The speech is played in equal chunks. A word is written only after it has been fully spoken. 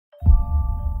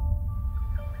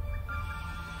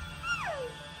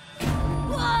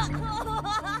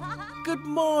Good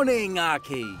morning,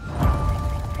 Aki.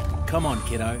 Come on,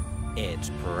 kiddo. It's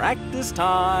practice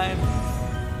time.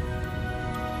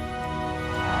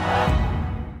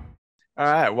 All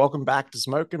right, welcome back to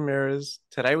Smoke and Mirrors.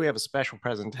 Today we have a special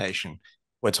presentation.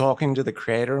 We're talking to the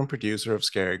creator and producer of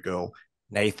Scarygirl,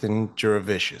 Nathan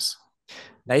Jurevicius.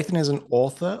 Nathan is an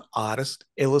author, artist,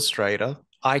 illustrator,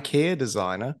 IKEA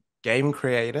designer, game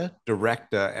creator,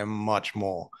 director, and much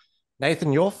more.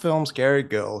 Nathan, your film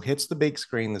Scarygirl hits the big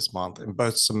screen this month and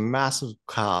boasts a massive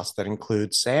cast that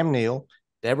includes Sam Neill,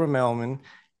 Deborah Melman,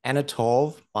 Anna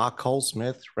Torv, Mark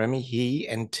Cole-Smith, Remy Hee,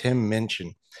 and Tim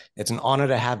Minchin. It's an honor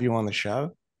to have you on the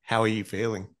show. How are you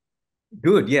feeling?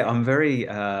 Good. Yeah, I'm very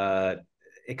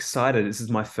excited. This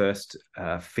is my first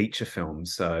feature film,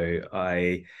 so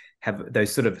I have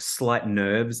those sort of slight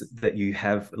nerves that you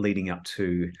have leading up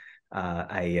to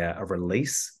a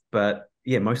release. But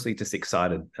yeah, mostly just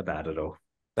excited about it all.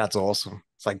 That's awesome.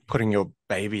 It's like putting your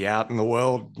baby out in the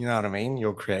world. You know what I mean?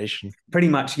 Your creation. Pretty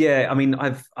much, yeah. I mean,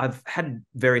 I've had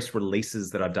various releases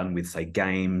that I've done with, say,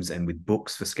 games and with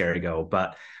books for Scarygirl,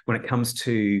 but when it comes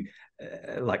to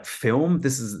like film,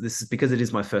 this is because it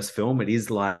is my first film. It is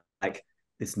like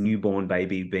this newborn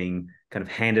baby being kind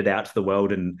of handed out to the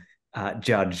world and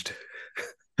judged.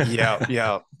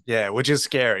 Yeah, which is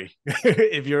scary.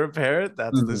 If you're a parent,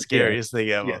 that's the scariest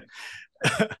thing ever. Yeah.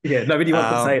 Yeah, nobody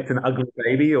wants to say it's an ugly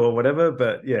baby or whatever,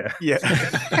 but yeah. Yeah.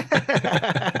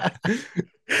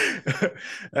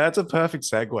 That's a perfect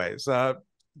segue. So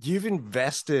you've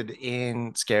invested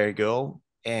in Scarygirl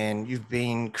and you've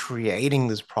been creating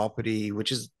this property,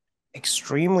 which is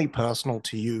extremely personal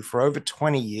to you for over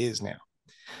 20 years now.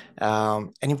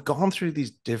 And you've gone through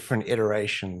these different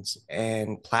iterations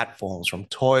and platforms from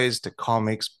toys to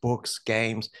comics, books,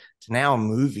 games, to now a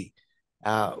movie.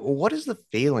 What is the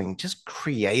feeling just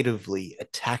creatively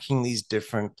attacking these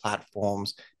different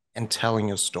platforms and telling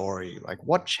your story? Like,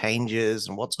 what changes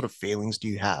and what sort of feelings do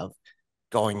you have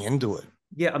going into it?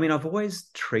 Yeah, I mean, I've always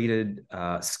treated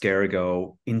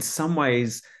Scarygirl in some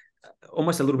ways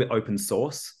almost a little bit open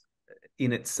source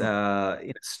in its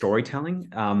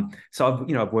storytelling. So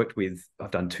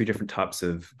I've done two different types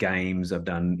of games. I've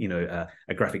done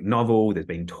a graphic novel. There's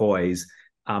been toys,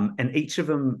 and each of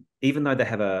them, even though they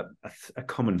have a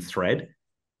common thread,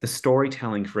 the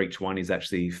storytelling for each one is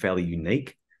actually fairly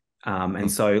unique.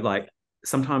 And so, like,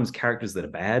 sometimes characters that are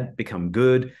bad become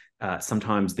good.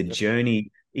 Sometimes the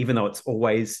journey, even though it's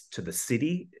always to the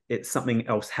city, it's something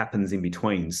else happens in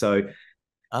between. So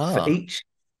for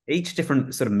each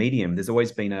different sort of medium, there's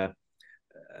always been a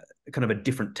kind of a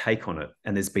different take on it,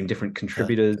 and there's been different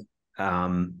contributors.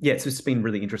 It's just been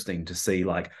really interesting to see,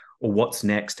 like, well, what's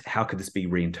next? How could this be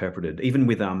reinterpreted? Even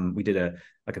with we did a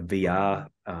VR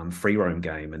free roam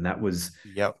game, and that was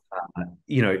a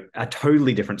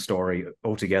totally different story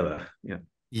altogether.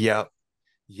 Yeah.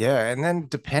 And then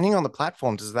depending on the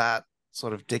platform, does that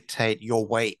sort of dictate your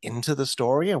way into the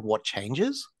story and what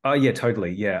changes? Oh yeah,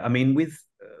 totally. Yeah, I mean, with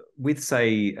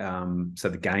say so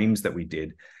the games that we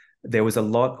did, there was a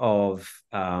lot of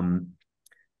thinking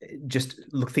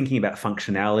about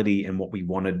functionality and what we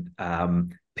wanted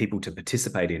people to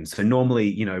participate in. So normally,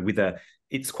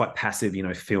 it's quite passive,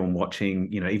 film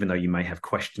watching, even though you may have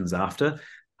questions after,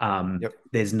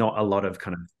 there's not a lot of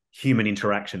kind of human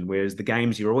interaction. Whereas the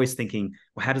games, you're always thinking,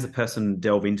 well, how does a person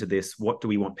delve into this? What do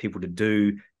we want people to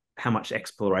do? How much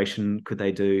exploration could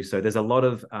they do? So there's a lot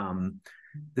of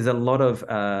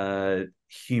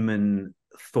human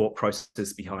thought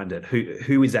process behind it.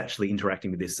 Who is actually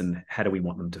interacting with this, and how do we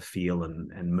want them to feel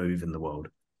and move in the world?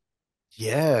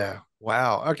 Yeah.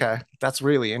 Wow. Okay. That's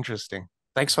really interesting.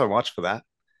 Thanks so much for that.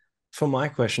 For my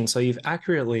question, so you've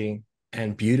accurately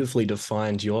and beautifully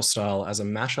defined your style as a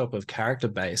mashup of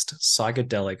character-based,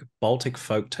 psychedelic, Baltic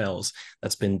folk tales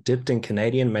that's been dipped in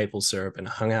Canadian maple syrup and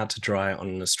hung out to dry on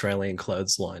an Australian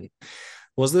clothesline.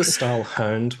 Was this style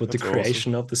honed with the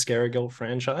creation of the Scarygirl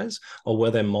franchise, or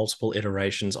were there multiple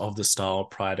iterations of the style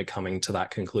prior to coming to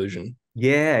that conclusion?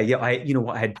 Yeah.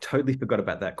 I had totally forgot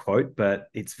about that quote, but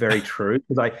it's very true,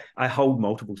 because I hold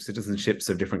multiple citizenships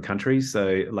of different countries.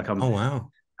 So, like, I'm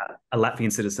a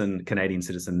Latvian citizen, Canadian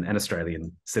citizen, and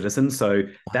Australian citizen. So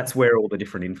that's where all the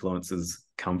different influences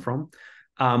come from.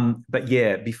 But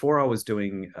yeah, before I was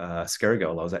doing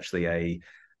Scarygirl, I was actually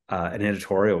an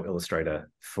editorial illustrator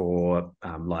for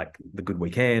like The Good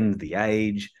Weekend, The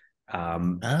Age,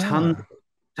 tons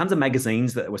of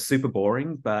magazines that were super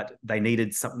boring, but they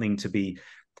needed something to be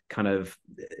kind of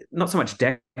not so much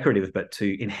decorative, but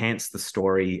to enhance the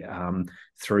story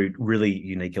through really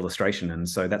unique illustration. And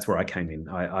so that's where I came in.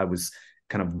 I was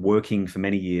kind of working for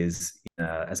many years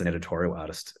as an editorial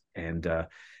artist. And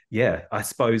I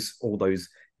suppose all those,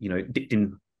 dipped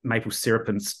in maple syrup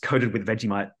and coated with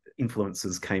Vegemite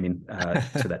influences came in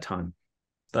to that time.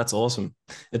 That's awesome.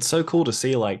 It's so cool to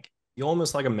see, like, you're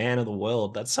almost like a man of the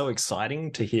world. That's so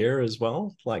exciting to hear as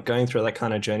well. Like going through that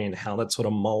kind of journey and how that sort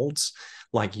of molds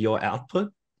like your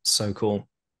output. So cool.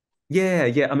 Yeah,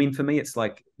 yeah. I mean, for me, it's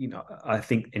like, I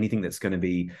think anything that's going to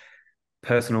be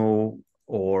personal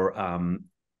or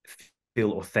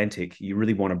feel authentic, you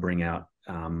really want to bring out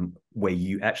where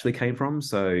you actually came from.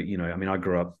 So, I mean, I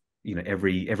grew up,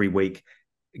 every week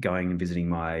going and visiting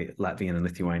my Latvian and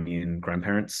Lithuanian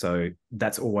grandparents. So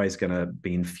that's always going to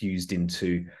be infused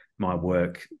into my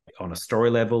work on a story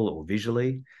level or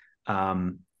visually.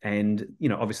 And,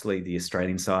 obviously the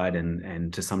Australian side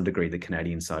and to some degree the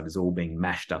Canadian side is all being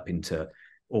mashed up into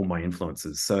all my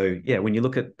influences. So yeah, when you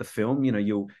look at the film,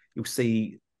 you'll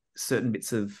see certain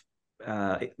bits of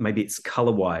maybe it's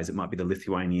color wise, it might be the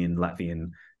Lithuanian,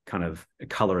 Latvian kind of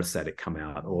color aesthetic come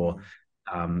out, or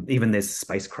even there's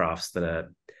spacecrafts that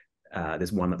are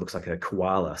there's one that looks like a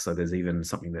koala. So there's even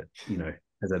something that,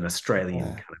 has an Australian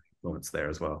kind of influence there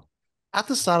as well. At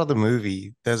the start of the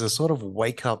movie, there's a sort of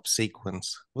wake up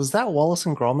sequence. Was that Wallace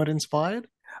and Gromit inspired?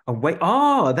 Oh wait,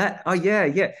 oh yeah,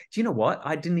 yeah. Do you know what?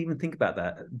 I didn't even think about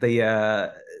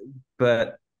that.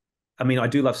 But I mean, I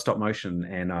do love stop motion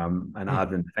and an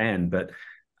ardent fan, but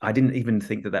I didn't even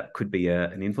think that could be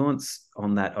an influence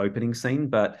on that opening scene.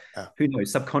 But who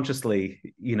knows? Subconsciously,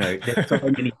 there's so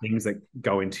many things that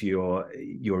go into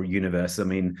your universe. I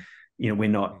mean, we're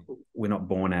not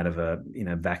born out of a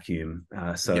vacuum.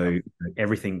 So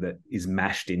everything that is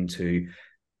mashed into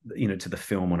to the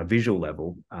film on a visual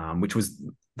level,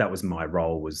 that was my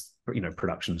role, was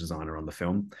production designer on the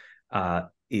film,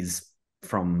 is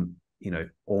from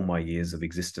all my years of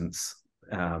existence.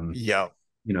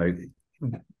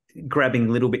 Grabbing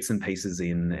little bits and pieces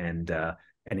in and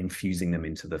infusing them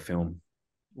into the film.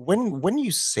 When you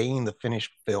seen the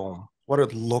finished film, what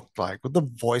it looked like with the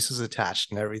voices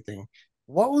attached and everything,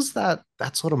 what was that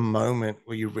sort of moment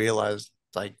where you realized,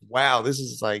 like, wow, this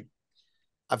is like,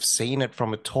 I've seen it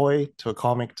from a toy to a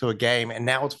comic to a game, and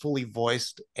now it's fully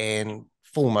voiced and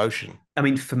full motion? I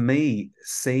mean, for me,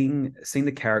 seeing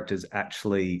the characters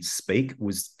actually speak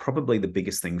was probably the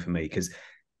biggest thing for me, because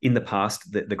in the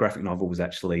past, the graphic novel was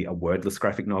actually a wordless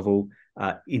graphic novel.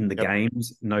 In the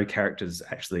games, no characters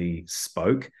actually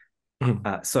spoke.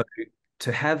 So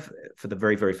to have, for the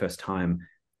very, very first time,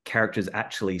 characters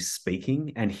actually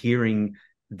speaking and hearing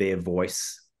their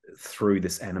voice through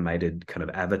this animated kind of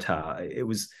avatar, it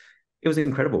was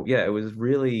incredible. Yeah, it was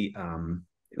really,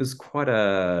 it was quite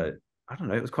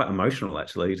it was quite emotional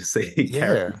actually to see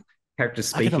characters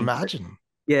speaking. I can imagine.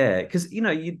 Yeah, because you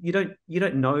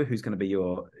don't know who's going to be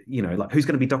your, like who's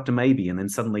going to be Dr. Maybe, and then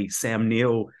suddenly Sam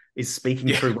Neill is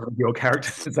speaking through one of your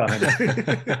character designs.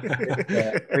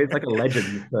 It's like a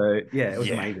legend. So yeah, it was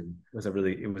amazing.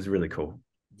 It was really cool.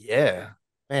 Yeah,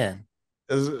 man.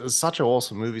 It was such an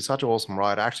awesome movie, such an awesome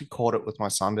ride. I actually caught it with my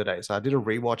son today. So I did a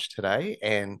rewatch today,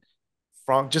 and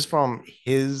from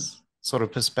his sort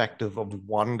of perspective of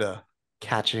wonder,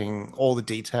 catching all the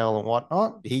detail and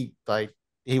whatnot,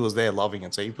 he was there loving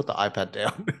it. So he put the iPad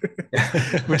down,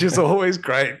 which is always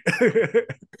great.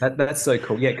 That's so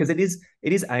cool. Yeah, because it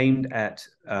is aimed at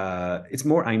it's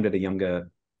more aimed at a younger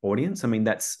audience. I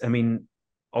mean,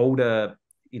 older,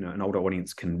 an older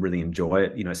audience can really enjoy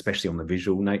it, especially on the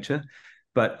visual nature.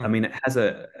 But I mean, it has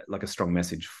a strong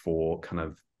message for kind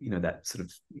of, that sort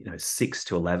of, 6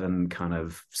 to 11 kind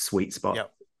of sweet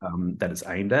spot that it's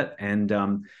aimed at. And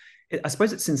I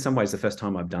suppose it's in some ways the first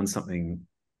time I've done something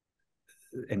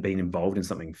and been involved in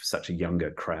something for such a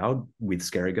younger crowd with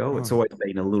Scarygirl. It's always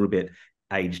been a little bit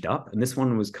aged up, and this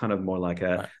one was kind of more like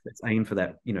it's aimed for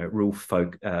that real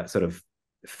folk sort of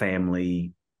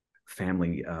family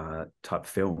type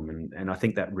film, and I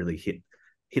think that really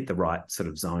hit the right sort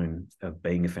of zone of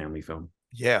being a family film.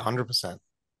 Yeah, 100%.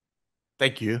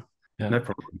 Thank you. Yeah. No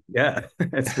problem. Yeah,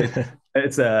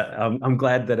 it's I'm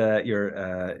glad that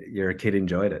your kid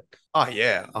enjoyed it. Oh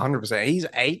yeah, 100%. He's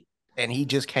 8. And he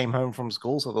just came home from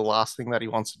school, so the last thing that he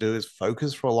wants to do is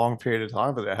focus for a long period of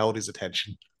time, but it held his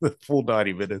attention the full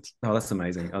 90 minutes. Oh, that's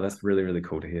amazing. Oh, that's really, really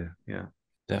cool to hear. Yeah.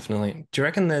 Definitely. Do you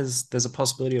reckon there's a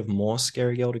possibility of more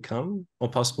Scarygirl to come, or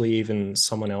possibly even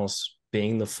someone else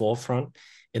being the forefront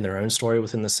in their own story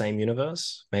within the same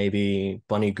universe? Maybe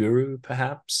Bunny Guru,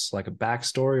 perhaps, like a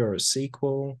backstory or a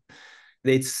sequel?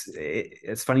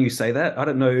 It's funny you say that. I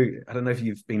don't know if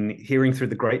you've been hearing through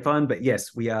the grapevine, but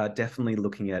yes, we are definitely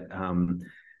looking at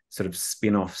sort of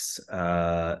spin-offs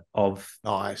of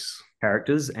nice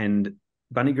characters, and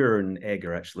Bunny Guru and Egg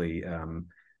are actually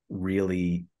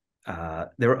really they're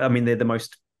the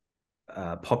most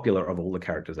popular of all the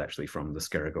characters actually from the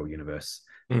Scarygirl universe.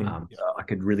 I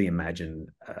could really imagine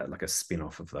like a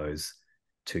spin-off of those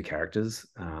two characters.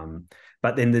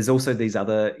 But then there's also these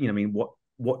other, I mean,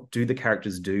 what do the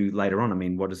characters do later on? I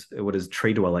mean, what is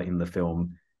Tree Dweller in the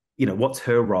film? What's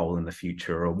her role in the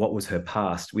future, or what was her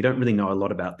past? We don't really know a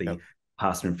lot about the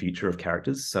past and future of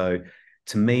characters. So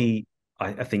to me,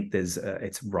 I think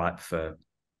it's ripe for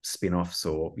spin-offs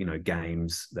or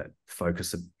games that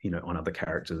focus on other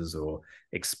characters or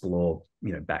explore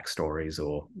backstories,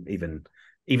 or even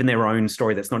their own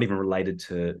story that's not even related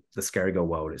to the Scarygirl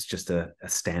world. It's just a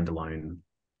standalone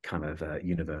kind of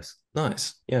universe.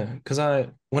 Nice. Yeah, because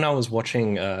when I was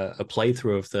watching a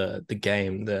playthrough of the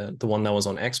game, the one that was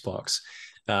on Xbox,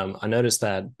 I noticed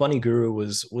that Bunny Guru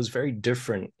was very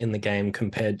different in the game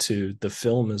compared to the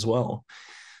film as well.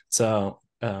 So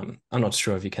I'm not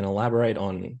sure if you can elaborate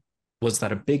on, was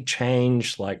that a big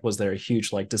change? Like, was there a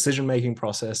huge like decision-making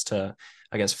process to,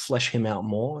 I guess, flesh him out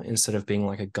more instead of being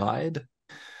like a guide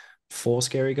for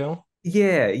Scarygirl?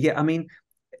 Yeah. I mean,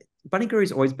 Bunny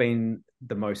Guru's always been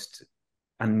the most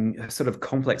sort of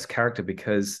complex character,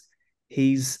 because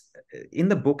he's in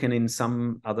the book and in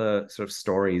some other sort of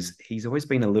stories, he's always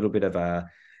been a little bit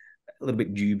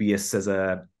dubious as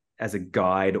a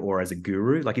guide or as a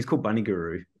guru. Like, he's called Bunny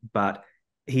Guru, but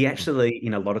he actually,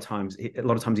 a lot of times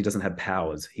he doesn't have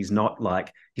powers. He's not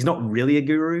really a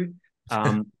guru.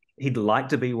 He'd like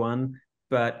to be one,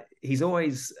 but he's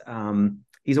always a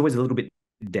little bit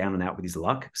down and out with his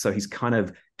luck. So he's kind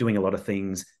of doing a lot of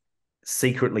things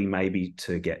secretly, maybe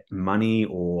to get money,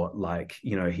 or like,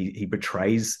 he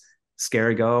betrays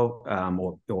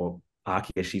Scarygirl, or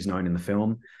Archie as she's known in the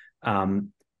film. But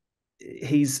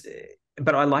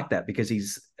I like that, because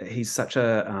he's such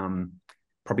a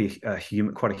probably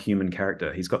quite a human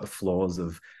character. He's got the flaws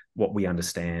of what we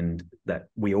understand that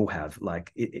we all have.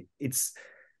 Like, it's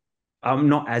I'm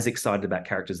not as excited about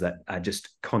characters that are just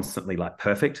constantly like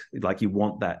perfect. Like, you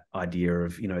want that idea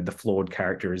of, the flawed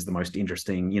character is the most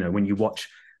interesting. When you watch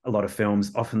a lot of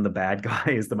films, often the bad guy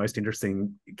is the most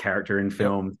interesting character in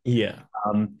film. Yeah.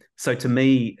 So to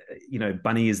me,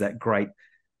 Bunny is that great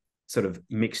sort of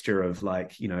mixture of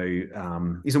like,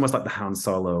 he's almost like the Han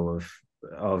Solo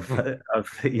of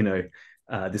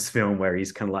this film, where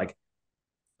he's kind of like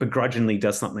begrudgingly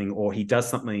does something, or he does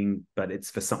something but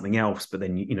it's for something else, but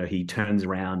then he turns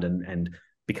around and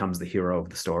becomes the hero of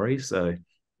the story. So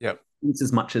it's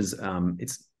as much as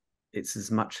it's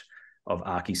as much of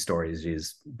Archie's story as it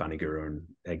is Bunny Guru and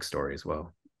Egg's story as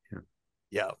well.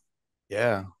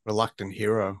 Reluctant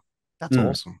hero. That's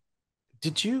awesome.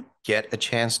 Did you get a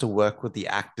chance to work with the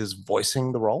actors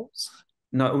voicing the roles?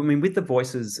 No, I mean, with the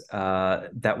voices,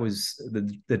 that was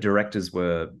the directors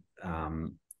were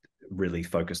really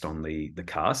focused on the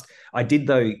cast. I did,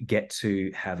 though, get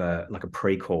to have a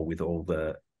pre-call with all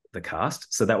the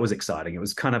cast, so that was exciting. It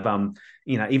was kind of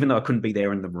even though I couldn't be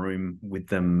there in the room with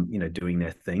them, doing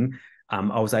their thing,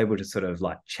 I was able to sort of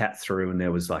like chat through, and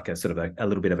there was like a sort of a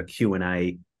little bit of a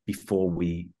Q&A before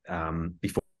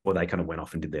they kind of went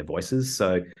off and did their voices.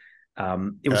 So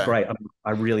it was great.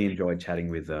 I really enjoyed chatting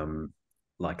with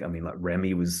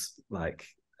Remy was like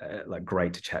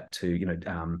great to chat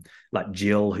to, like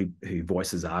Jill, who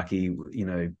voices Archie,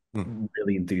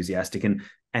 really enthusiastic,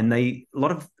 and they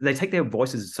take their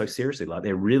voices so seriously. Like,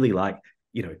 they're really like,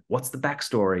 what's the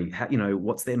backstory? How,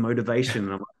 what's their motivation?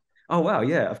 And I'm like, oh wow,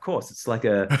 yeah, of course. It's like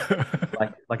a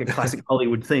like a classic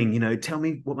Hollywood thing. Tell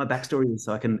me what my backstory is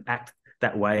so I can act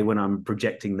that way when I'm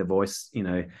projecting the voice,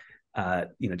 to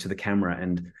the camera.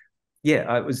 And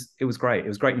yeah, it was great. It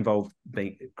was great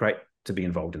to be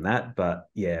involved in that. But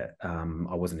yeah,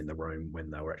 I wasn't in the room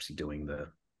when they were actually doing the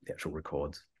actual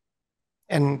records.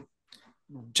 And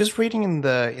just reading in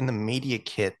the media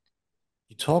kit,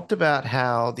 you talked about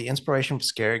how the inspiration for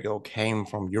Scarygirl came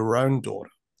from your own daughter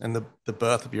and the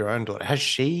birth of your own daughter. Has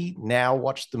she now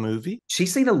watched the movie?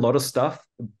 She's seen a lot of stuff,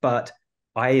 but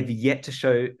I have yet to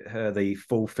show her the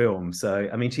full film. So,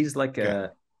 I mean, she's like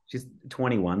she's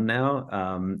 21 now,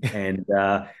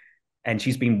 and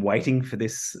she's been waiting for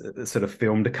this sort of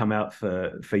film to come out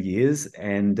for years.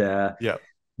 And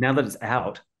now that it's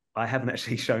out, I haven't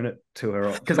actually shown it to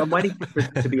her, because I'm waiting for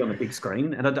it to be on the big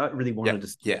screen, and I don't really want to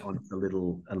just get on a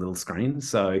little screen.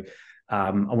 So I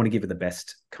want to give her the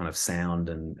best kind of sound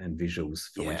and visuals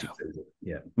for when she sees it.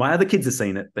 Yeah, my other kids have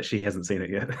seen it, but she hasn't seen it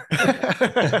yet.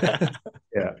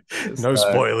 No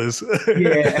spoilers. And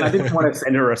I didn't want to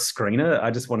send her a screener.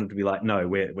 I just wanted to be like, no,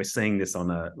 we're seeing this on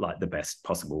the best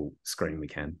possible screen we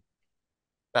can.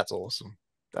 That's awesome.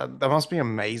 That must be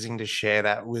amazing to share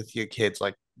that with your kids.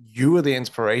 Like, you were the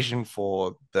inspiration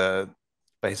for the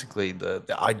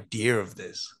idea of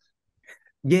this.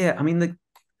 Yeah, I mean,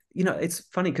 it's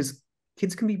funny because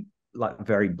kids can be like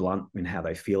very blunt in how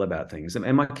they feel about things,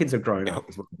 and my kids are grown up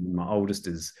as well. My oldest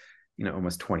is,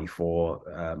 almost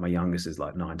 24. My youngest is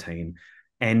like 19,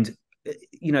 and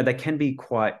they can be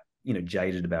quite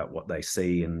jaded about what they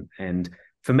see, and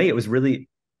for me, it was really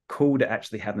cool to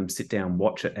actually have them sit down,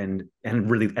 watch it, and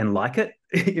really like it.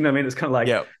 What I mean? It's kind of like,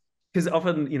 Yeah. Because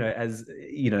often, as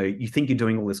you think you're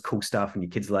doing all this cool stuff, and your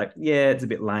kids are like, yeah, it's a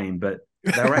bit lame, but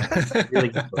they were actually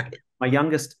really. My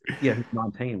youngest, who's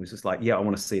 19, was just like, yeah, I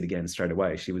want to see it again straight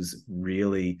away. She was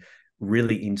really,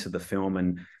 really into the film,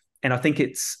 and I think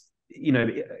it's, I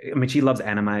mean, she loves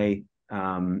anime,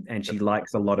 and she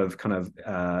likes a lot of kind of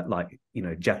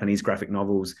Japanese graphic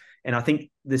novels, and I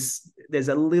think there's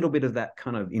a little bit of that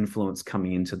kind of influence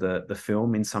coming into the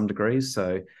film in some degrees.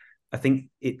 So I think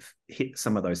it hit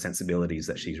some of those sensibilities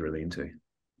that she's really into.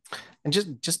 And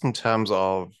just in terms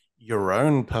of your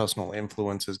own personal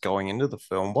influences going into the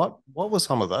film, what were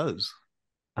some of those?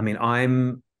 I mean,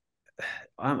 I'm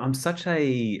such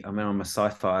I'm a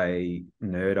sci-fi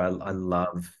nerd. I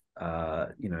love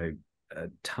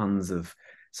tons of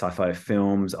sci-fi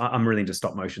films. I'm really into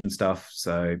stop motion stuff.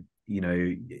 So,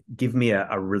 give me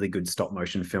a really good stop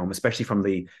motion film, especially from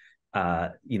the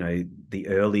the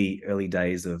early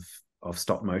days of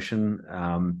stop motion.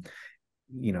 I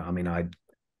mean,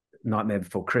 Nightmare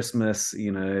Before Christmas,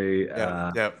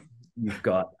 Yeah. You've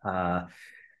got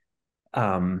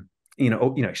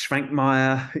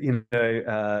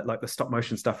Schrankmeyer, like the stop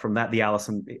motion stuff from that, the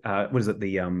Alison, was it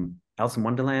the Alice in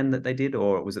Wonderland that they did,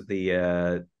 or was it the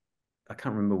I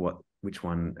can't remember which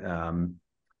one.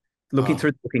 Looking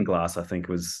Through the Looking Glass, I think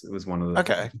was one of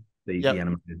the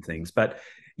animated things. But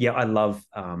yeah, I love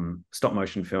stop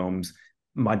motion films.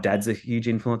 My dad's a huge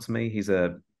influence on me. He's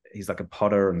like a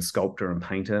potter and sculptor and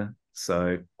painter.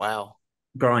 So wow,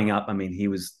 growing up, I mean, he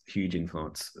was huge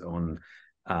influence on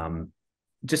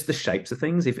just the shapes of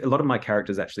things. If a lot of my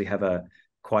characters actually have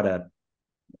quite a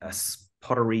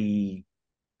pottery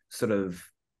sort of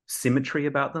symmetry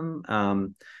about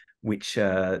them, which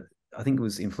I think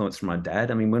was influenced from my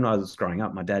dad. I mean, when I was growing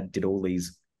up, my dad did all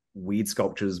these weird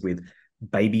sculptures with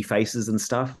baby faces and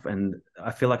stuff, and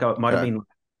I feel like I might have been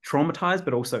traumatized,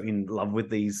 but also in love with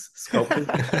these sculptures.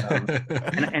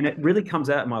 And it really comes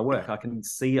out in my work. I can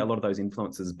see a lot of those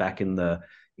influences back in the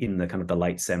kind of the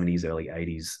late 70s, early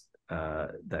 80s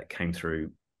that came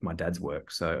through my dad's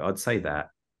work. So I'd say that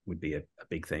would be a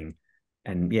big thing.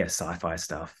 And yeah, sci-fi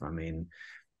stuff. I mean,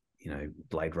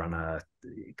 Blade Runner,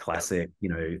 classic,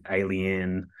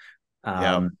 Alien,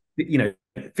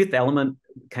 Fifth Element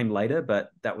came later, but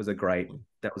that was a great,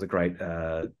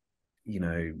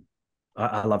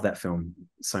 I love that film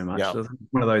so much. It's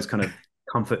one of those kind of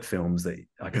comfort films that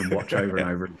I can watch over and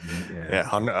over again. Yeah,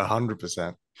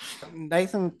 100%.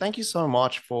 Nathan, thank you so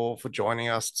much for joining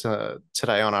us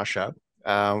today on our show.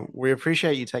 We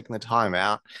appreciate you taking the time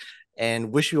out,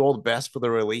 and wish you all the best for the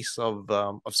release of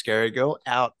Scarygirl,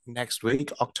 out next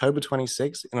week, October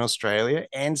 26th in Australia,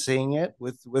 and seeing it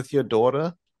with your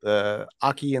daughter, the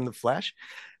Aki in the flesh.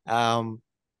 Thanks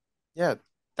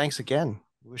again.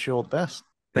 Wish you all the best.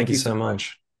 Thank you so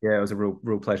much. Yeah, it was a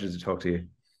real pleasure to talk to you.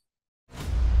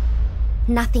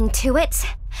 Nothing to it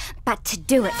but to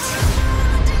do it.